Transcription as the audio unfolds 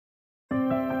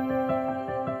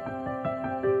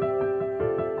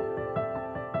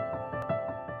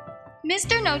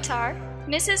Mr. Notar,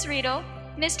 Mrs. Riedel,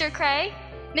 Mr. Cray,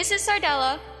 Mrs.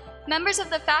 Sardella, members of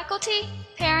the faculty,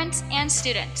 parents, and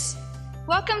students.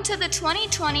 Welcome to the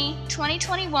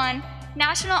 2020-2021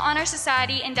 National Honor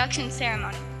Society induction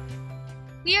ceremony.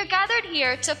 We are gathered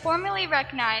here to formally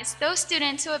recognize those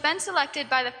students who have been selected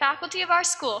by the faculty of our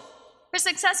school for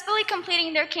successfully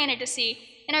completing their candidacy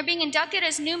and are being inducted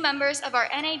as new members of our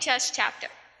NHS chapter.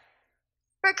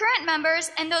 For current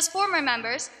members and those former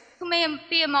members who may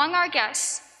be among our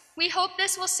guests, we hope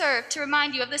this will serve to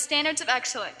remind you of the standards of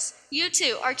excellence you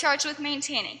too are charged with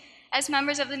maintaining as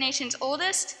members of the nation's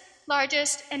oldest,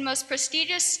 largest, and most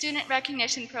prestigious student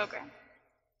recognition program.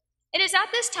 It is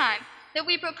at this time that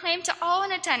we proclaim to all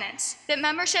in attendance that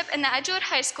membership in the Edgewood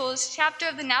High School's chapter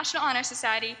of the National Honor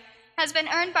Society has been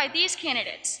earned by these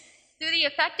candidates through the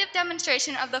effective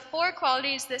demonstration of the 4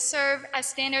 qualities that serve as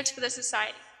standards for the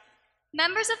society.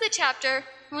 Members of the chapter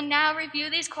will now review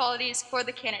these qualities for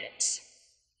the candidates.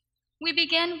 We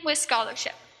begin with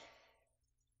scholarship.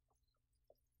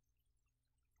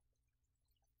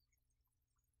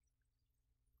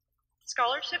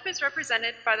 Scholarship is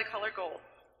represented by the color gold.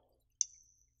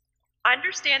 I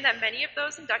understand that many of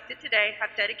those inducted today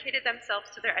have dedicated themselves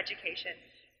to their education.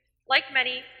 Like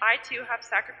many, I too have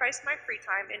sacrificed my free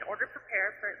time in order to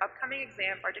prepare for an upcoming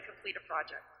exam or to complete a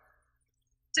project.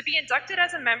 To be inducted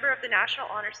as a member of the National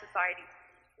Honor Society,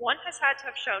 one has had to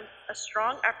have shown a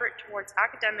strong effort towards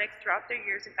academics throughout their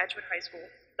years in Edgewood High School,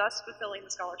 thus fulfilling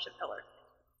the scholarship pillar.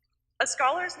 A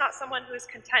scholar is not someone who is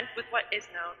content with what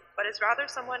is known, but is rather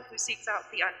someone who seeks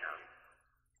out the unknown.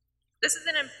 This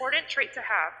is an important trait to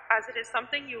have, as it is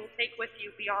something you will take with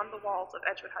you beyond the walls of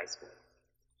Edgewood High School.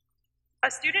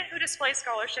 A student who displays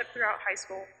scholarship throughout high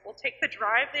school will take the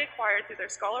drive they acquired through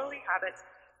their scholarly habits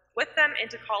with them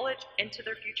into college, into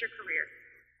their future career.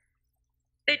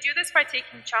 They do this by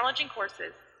taking challenging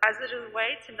courses, as it is a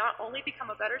way to not only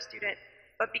become a better student,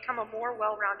 but become a more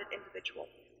well-rounded individual.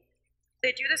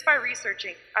 They do this by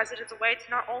researching, as it is a way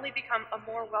to not only become a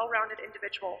more well-rounded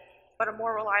individual, but a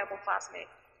more reliable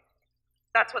classmate.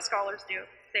 That's what scholars do.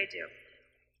 They do.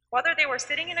 Whether they were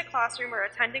sitting in a classroom or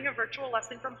attending a virtual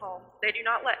lesson from home, they do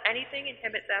not let anything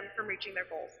inhibit them from reaching their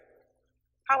goals.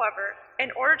 However, in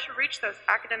order to reach those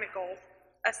academic goals,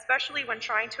 especially when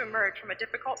trying to emerge from a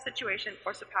difficult situation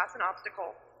or surpass an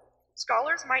obstacle,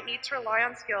 scholars might need to rely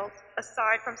on skills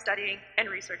aside from studying and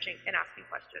researching and asking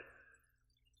questions.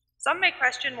 Some may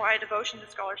question why a devotion to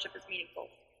scholarship is meaningful.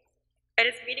 It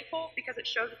is meaningful because it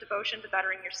shows a devotion to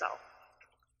bettering yourself.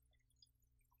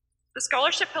 The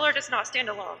scholarship pillar does not stand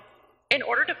alone. In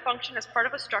order to function as part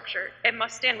of a structure, it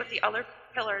must stand with the other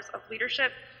pillars of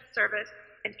leadership, service,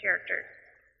 and character.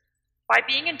 By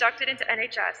being inducted into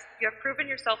NHS, you have proven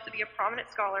yourself to be a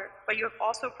prominent scholar, but you have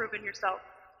also proven yourself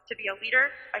to be a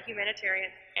leader, a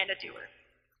humanitarian, and a doer.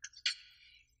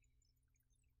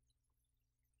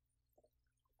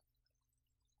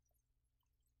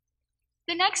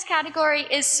 The next category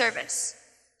is service.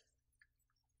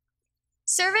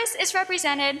 Service is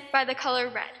represented by the color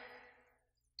red.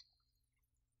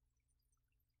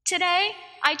 Today,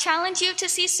 I challenge you to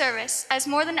see service as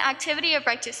more than an activity of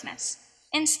righteousness.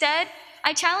 Instead,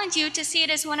 I challenge you to see it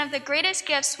as one of the greatest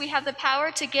gifts we have the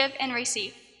power to give and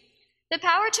receive. The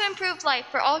power to improve life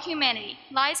for all humanity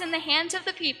lies in the hands of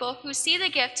the people who see the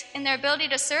gift in their ability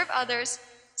to serve others,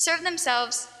 serve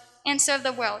themselves, and serve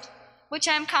the world, which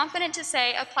I am confident to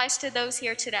say applies to those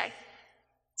here today.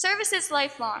 Service is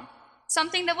lifelong,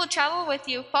 something that will travel with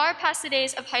you far past the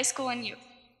days of high school and youth.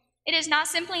 It is not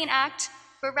simply an act,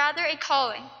 but rather a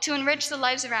calling to enrich the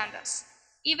lives around us,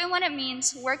 even when it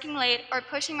means working late or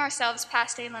pushing ourselves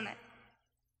past a limit.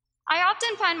 I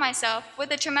often find myself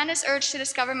with a tremendous urge to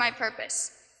discover my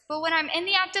purpose, but when I'm in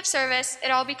the act of service,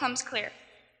 it all becomes clear.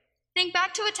 Think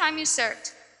back to a time you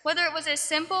served, whether it was as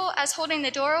simple as holding the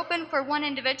door open for one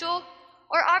individual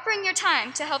or offering your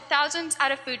time to help thousands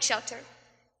out of food shelter.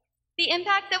 The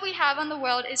impact that we have on the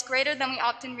world is greater than we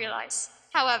often realize.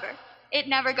 However, it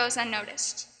never goes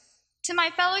unnoticed. To my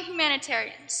fellow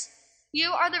humanitarians,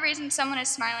 you are the reason someone is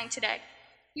smiling today.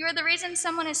 You are the reason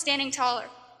someone is standing taller.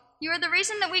 You are the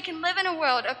reason that we can live in a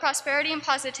world of prosperity and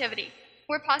positivity,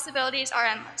 where possibilities are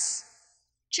endless.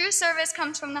 True service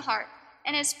comes from the heart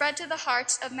and is spread to the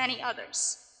hearts of many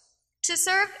others. To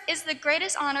serve is the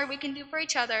greatest honor we can do for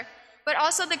each other, but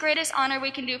also the greatest honor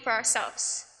we can do for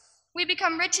ourselves. We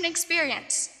become rich in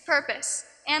experience, purpose,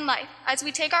 and life as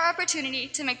we take our opportunity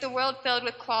to make the world filled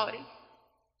with quality.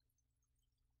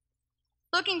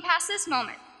 Looking past this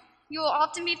moment, you will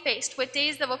often be faced with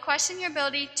days that will question your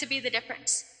ability to be the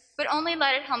difference, but only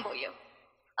let it humble you.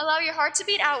 Allow your heart to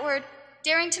beat outward,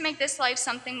 daring to make this life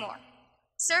something more.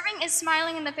 Serving is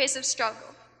smiling in the face of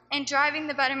struggle. and driving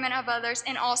the betterment of others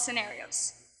in all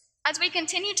scenarios. As we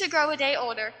continue to grow a day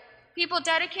older, people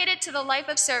dedicated to the life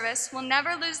of service will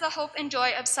never lose the hope and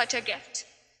joy of such a gift.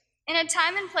 In a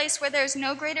time and place where there is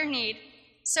no greater need,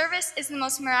 service is the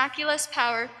most miraculous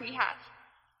power we have.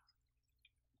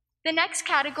 The next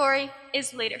category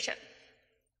is leadership.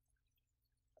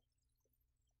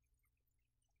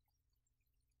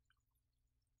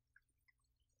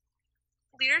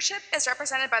 Leadership is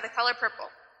represented by the color purple.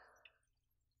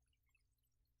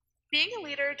 Being a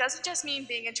leader doesn't just mean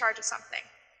being in charge of something.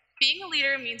 Being a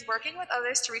leader means working with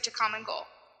others to reach a common goal.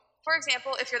 For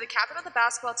example, if you're the captain of the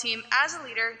basketball team, as a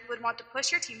leader, you would want to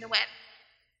push your team to win.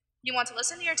 You want to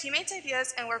listen to your teammates'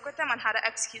 ideas and work with them on how to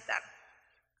execute them.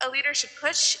 A leader should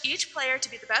push each player to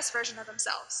be the best version of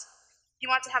themselves. You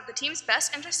want to have the team's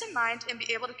best interest in mind and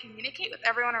be able to communicate with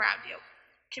everyone around you.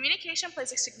 Communication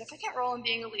plays a significant role in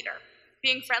being a leader.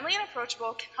 Being friendly and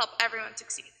approachable can help everyone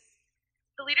succeed.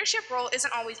 The leadership role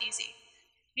isn't always easy.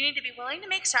 You need to be willing to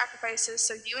make sacrifices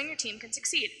so you and your team can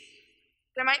succeed.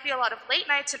 There might be a lot of late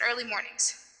nights and early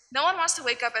mornings. No one wants to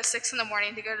wake up at 6 in the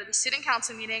morning to go to the student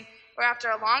council meeting or after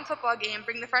a long football game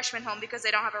bring the freshmen home because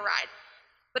they don't have a ride.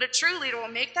 But a true leader will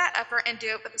make that effort and do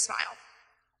it with a smile.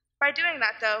 By doing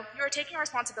that, though, you are taking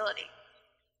responsibility.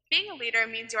 Being a leader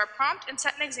means you are prompt and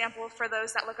set an example for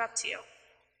those that look up to you.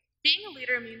 Being a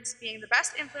leader means being the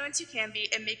best influence you can be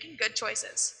and making good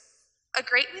choices. A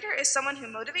great leader is someone who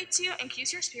motivates you and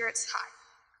keeps your spirits high.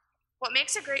 What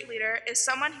makes a great leader is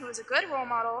someone who is a good role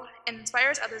model and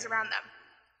inspires others around them.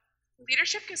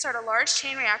 Leadership can start a large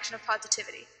chain reaction of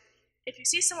positivity. If you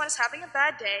see someone is having a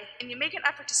bad day and you make an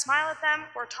effort to smile at them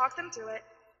or talk them through it,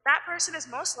 that person is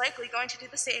most likely going to do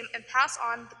the same and pass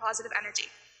on the positive energy.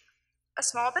 A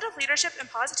small bit of leadership and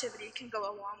positivity can go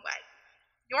a long way.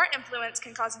 Your influence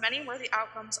can cause many worthy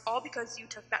outcomes, all because you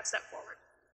took that step forward.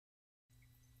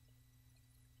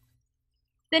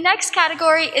 The next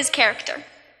category is character.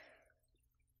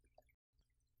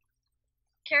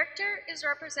 Character is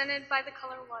represented by the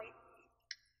color white.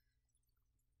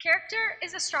 Character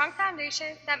is a strong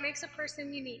foundation that makes a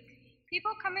person unique.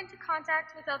 People come into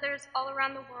contact with others all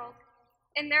around the world,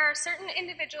 and there are certain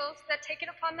individuals that take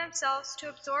it upon themselves to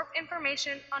absorb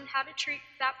information on how to treat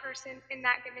that person in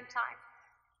that given time.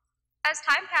 As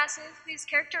time passes, these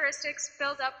characteristics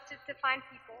build up to define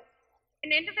people.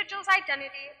 An individual's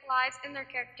identity lies in their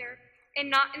character and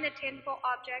not in the tangible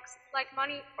objects like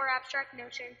money or abstract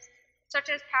notions, such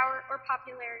as power or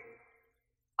popularity.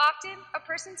 Often, a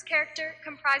person's character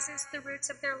comprises the roots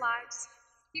of their lives.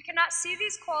 You cannot see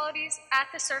these qualities at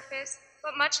the surface,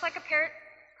 but much like a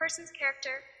person's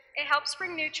character, it helps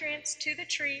bring nutrients to the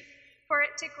tree for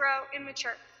it to grow and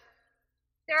mature.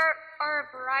 There are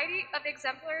a variety of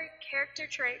exemplary character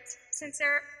traits since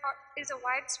there is a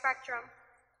wide spectrum,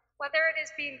 whether it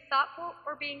is being thoughtful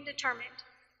or being determined.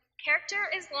 Character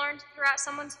is learned throughout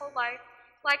someone's whole life,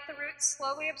 like the roots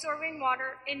slowly absorbing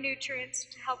water and nutrients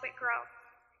to help it grow.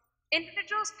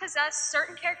 Individuals possess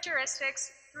certain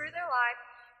characteristics through their life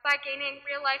by gaining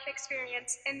real-life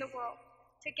experience in the world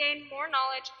to gain more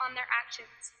knowledge on their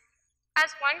actions.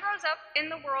 As one grows up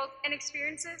in the world and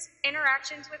experiences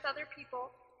interactions with other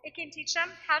people, it can teach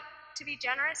them how to be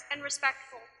generous and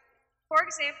respectful. For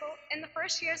example, in the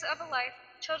first years of a life,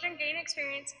 children gain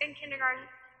experience in kindergarten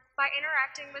by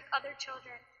interacting with other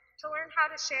children to learn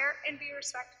how to share and be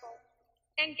respectful.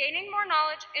 And gaining more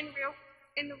knowledge in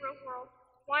the real world,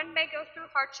 one may go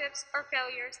through hardships or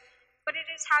failures, but it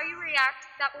is how you react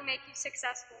that will make you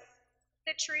successful.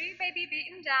 The tree may be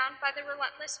beaten down by the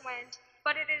relentless wind,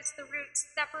 but it is the roots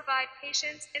that provide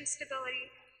patience and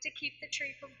stability to keep the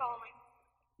tree from falling.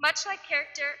 Much like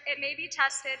character, it may be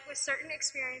tested with certain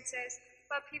experiences,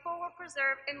 but people will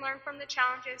preserve and learn from the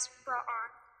challenges brought on.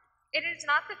 It is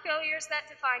not the failures that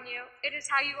define you, it is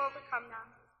how you overcome them.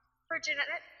 For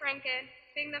Jeanette Rankin,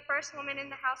 being the first woman in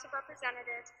the House of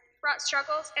Representatives, brought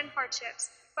struggles and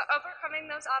hardships, but overcoming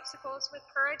those obstacles with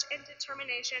courage and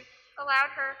determination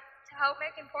allowed her to help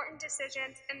make important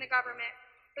decisions in the government.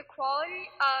 The quality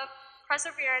of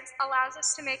perseverance allows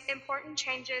us to make important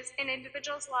changes in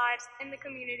individuals' lives, in the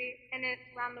community, and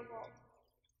around the world.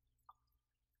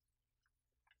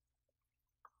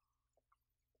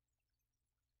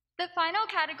 The final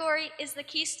category is the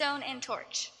keystone and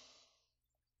torch.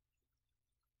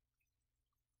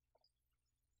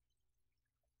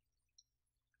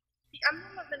 The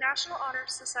emblem of the National Honor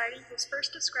Society was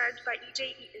first described by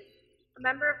E.J. Eaton, a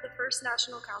member of the First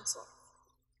National Council.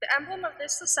 The emblem of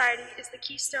this society is the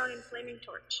keystone and flaming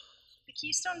torch. The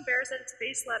keystone bears at its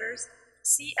base letters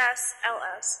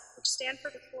CSLS, which stand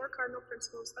for the four cardinal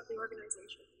principles of the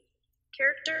organization: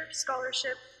 character,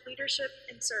 scholarship, leadership,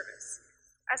 and service.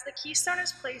 As the keystone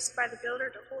is placed by the builder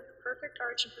to hold the perfect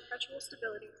arch in perpetual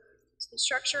stability, so the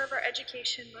structure of our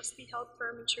education must be held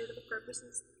firm and true to the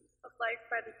purposes of life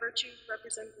by the virtues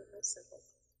represented in this symbol.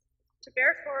 To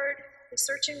bear forward the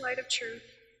searching light of truth,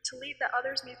 to lead that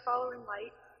others may follow in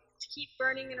light, to keep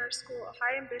burning in our school a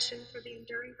high ambition for the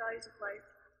enduring values of life,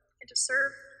 and to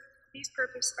serve these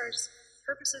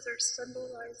purposes are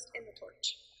symbolized in the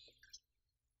torch.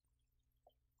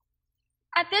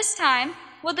 At this time,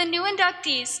 will the new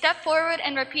inductees step forward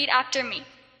and repeat after me?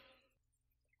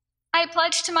 I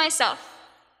pledge to myself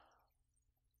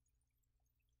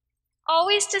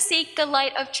always to seek the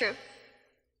light of truth,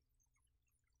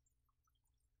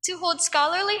 to hold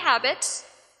scholarly habits,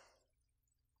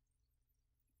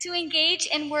 to engage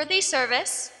in worthy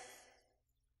service,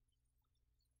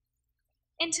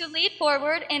 and to lead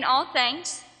forward in all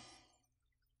things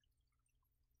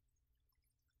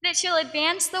that shall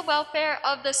advance the welfare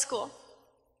of the school.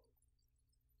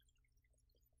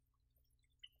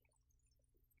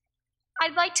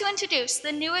 I'd like to introduce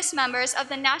the newest members of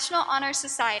the National Honor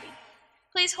Society.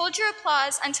 Please hold your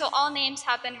applause until all names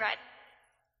have been read.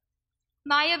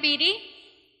 Maya Beatty,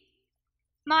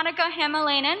 Monica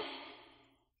Hamalainen,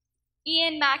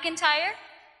 Ian McIntyre,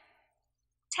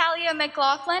 Talia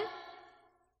McLaughlin,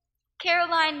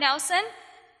 Caroline Nelson,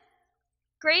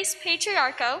 Grace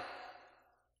Patriarcho,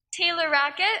 Taylor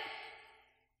Rackett,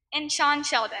 and Sean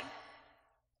Sheldon.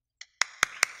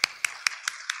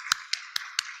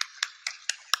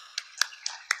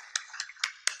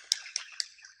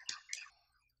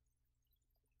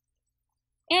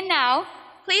 And now,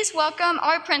 please welcome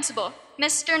our principal,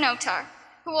 Mr. Notar,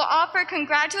 who will offer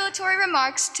congratulatory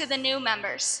remarks to the new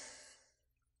members.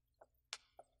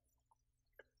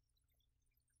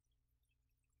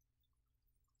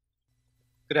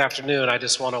 Good afternoon. I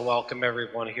just want to welcome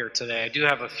everyone here today. I do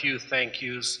have a few thank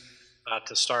yous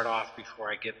to start off before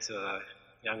I get to the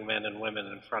young men and women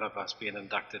in front of us being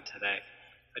inducted today.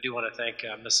 I do want to thank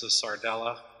Mrs.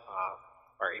 Sardella,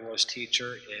 our English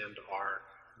teacher, and our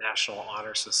National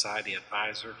Honor Society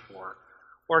advisor for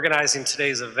organizing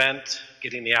today's event,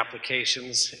 getting the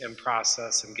applications in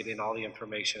process, and getting all the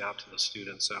information out to the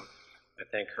students. So I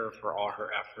thank her for all her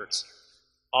efforts.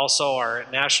 Also, our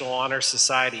National Honor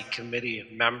Society committee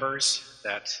members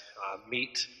that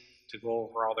meet to go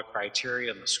over all the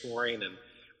criteria and the scoring. And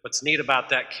what's neat about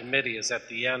that committee is at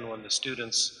the end, when the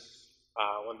students,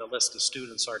 when the list of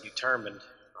students are determined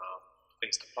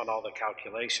based upon all the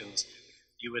calculations,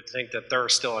 you would think that they're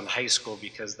still in high school,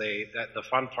 because the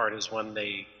fun part is when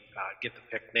they get to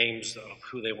pick names of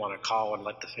who they want to call and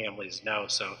let the families know.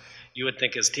 So you would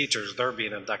think as teachers they're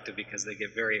being inducted, because they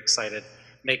get very excited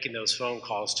making those phone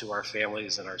calls to our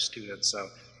families and our students. So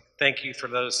thank you for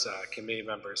those committee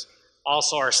members.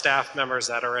 Also, our staff members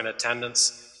that are in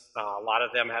attendance, a lot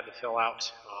of them had to fill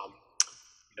out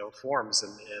forms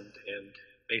and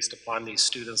based upon these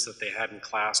students that they had in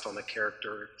class on the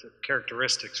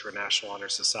characteristics for National Honor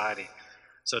Society.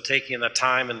 So taking the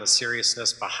time and the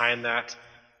seriousness behind that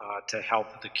to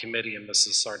help the committee and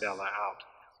Mrs. Sardella out.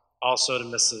 Also to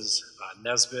Mrs.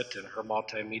 Nesbitt and her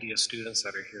multimedia students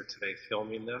that are here today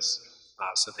filming this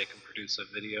so they can produce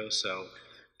a video. So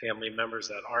family members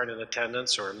that aren't in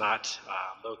attendance or not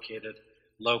located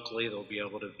locally, they'll be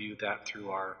able to view that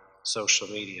through our social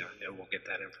media, and we'll get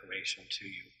that information to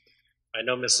you. I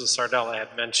know Mrs. Sardella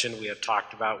had mentioned, we had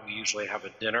talked about, we usually have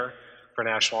a dinner for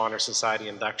National Honor Society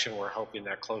induction. We're hoping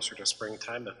that closer to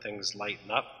springtime that things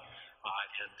lighten up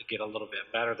and to get a little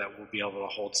bit better, that we'll be able to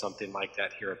hold something like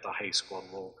that here at the high school,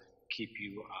 and we'll keep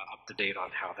you up to date on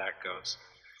how that goes.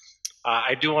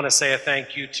 I do want to say a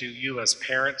thank you to you as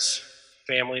parents,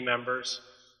 family members,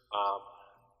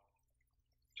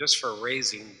 just for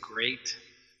raising great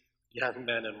young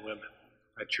men and women.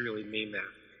 I truly mean that.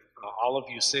 All of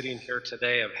you sitting here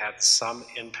today have had some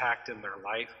impact in their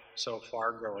life so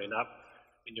far growing up,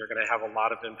 and you're going to have a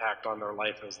lot of impact on their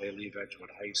life as they leave Edgewood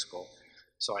High School.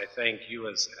 So I thank you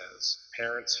as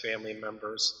parents, family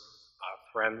members,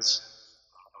 friends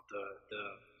of the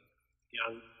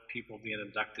young people being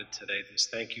inducted today. Just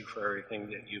thank you for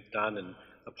everything that you've done and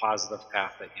the positive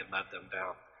path that you led them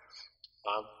down.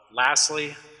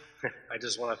 Lastly, I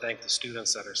just want to thank the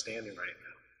students that are standing right now.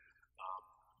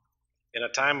 In a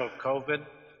time of COVID,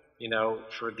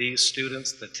 for these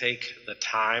students to take the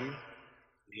time,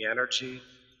 the energy,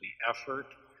 the effort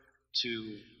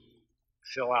to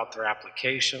fill out their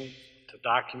application, to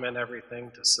document everything,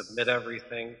 to submit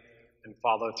everything, and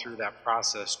follow through that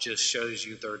process just shows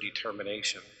you their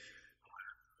determination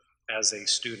as a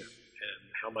student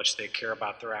and how much they care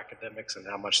about their academics and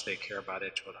how much they care about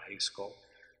Edgewood High School.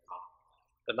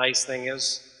 The nice thing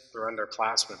is, they're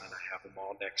underclassmen, and I have them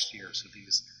all next year. So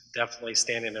these definitely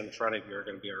standing in front of you are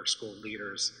going to be our school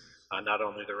leaders, not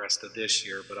only the rest of this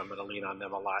year, but I'm going to lean on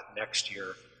them a lot next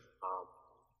year,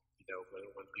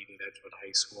 when leading Edgewood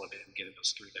High School and getting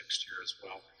us through next year as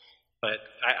well. But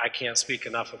I can't speak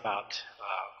enough about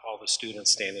all the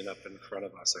students standing up in front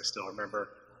of us. I still remember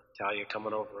Talia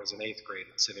coming over as an 8th grade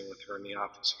and sitting with her in the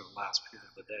office for the last period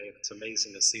of the day. And it's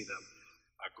amazing to see them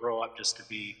grow up just to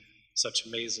be such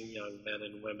amazing young men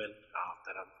and women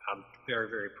that I'm very,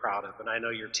 very proud of. And I know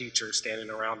your teachers standing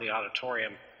around the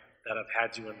auditorium that have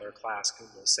had you in their class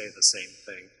will say the same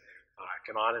thing. I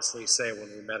can honestly say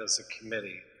when we met as a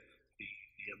committee,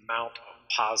 the amount of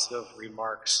positive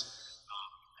remarks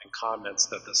and comments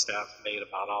that the staff made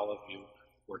about all of you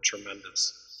were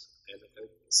tremendous. And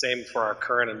same for our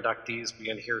current inductees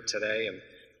being here today and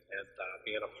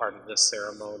being a part of this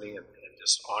ceremony and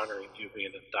just honoring you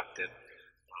being inducted.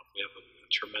 We have a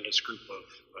tremendous group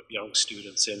of young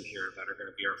students in here that are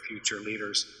going to be our future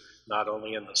leaders, not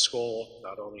only in the school,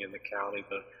 not only in the county,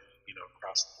 but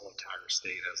across the whole entire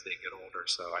state as they get older.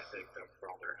 So I thank them for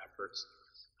all their efforts.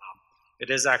 It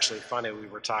is actually funny, we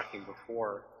were talking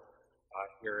before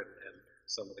here, and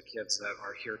some of the kids that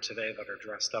are here today that are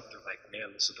dressed up, they're like,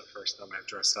 man, this is the first time I've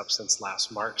dressed up since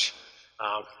last March,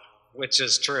 which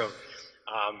is true.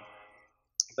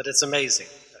 But it's amazing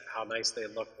how nice they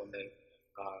look when they,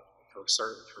 for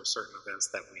certain events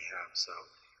that we have. So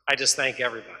I just thank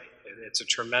everybody. It's a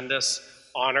tremendous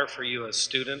honor for you as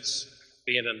students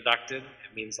being inducted.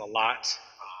 It means a lot.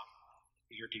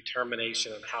 Your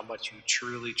determination and how much you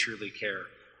truly, truly care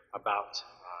about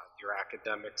your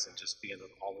academics and just being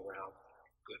an all-around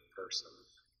good person.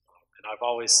 And I've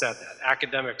always said that.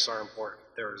 Academics are important.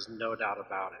 There is no doubt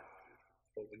about it.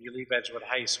 But when you leave Edgewood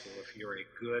High School, if you're a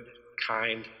good,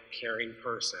 kind, caring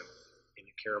person, and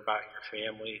you care about your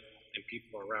family and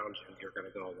people around you, you're going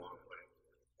to go a long way.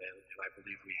 And I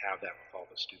believe we have that with all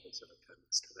the students in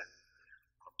attendance today.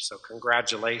 So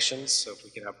congratulations. So if we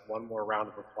can have one more round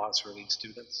of applause for these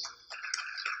students.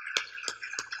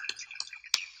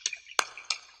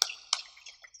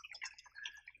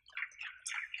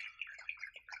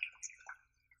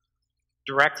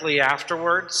 Directly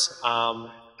afterwards,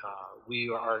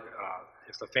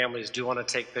 if the families do want to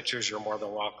take pictures, you're more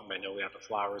than welcome. I know we have the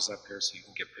flowers up here so you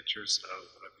can get pictures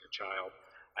of your child.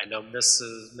 I know Miss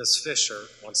Fisher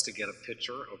wants to get a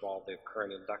picture of all the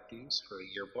current inductees for the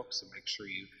yearbook, so make sure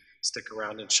you stick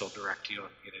around and she'll direct you on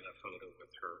getting a photo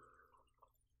with her.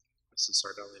 Mrs.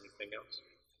 Sardell, anything else?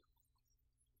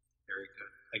 Very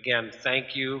good. Again,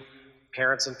 thank you,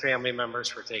 parents and family members,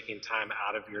 for taking time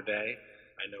out of your day.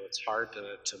 I know it's hard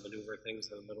to maneuver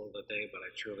things in the middle of the day, but I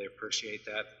truly appreciate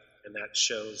that, and that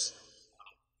shows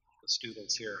the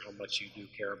students here how much you do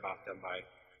care about them by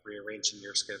rearranging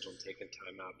your schedule and taking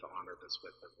time out to honor this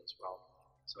with them as well.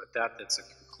 So at that, that's a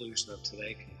conclusion of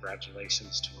today.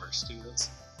 Congratulations to our students.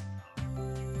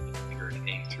 If you're in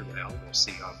A through L, we'll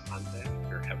see you on Monday. If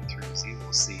you're M through Z,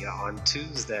 we'll see you on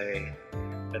Tuesday.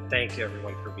 But thank you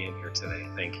everyone for being here today.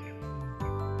 Thank you.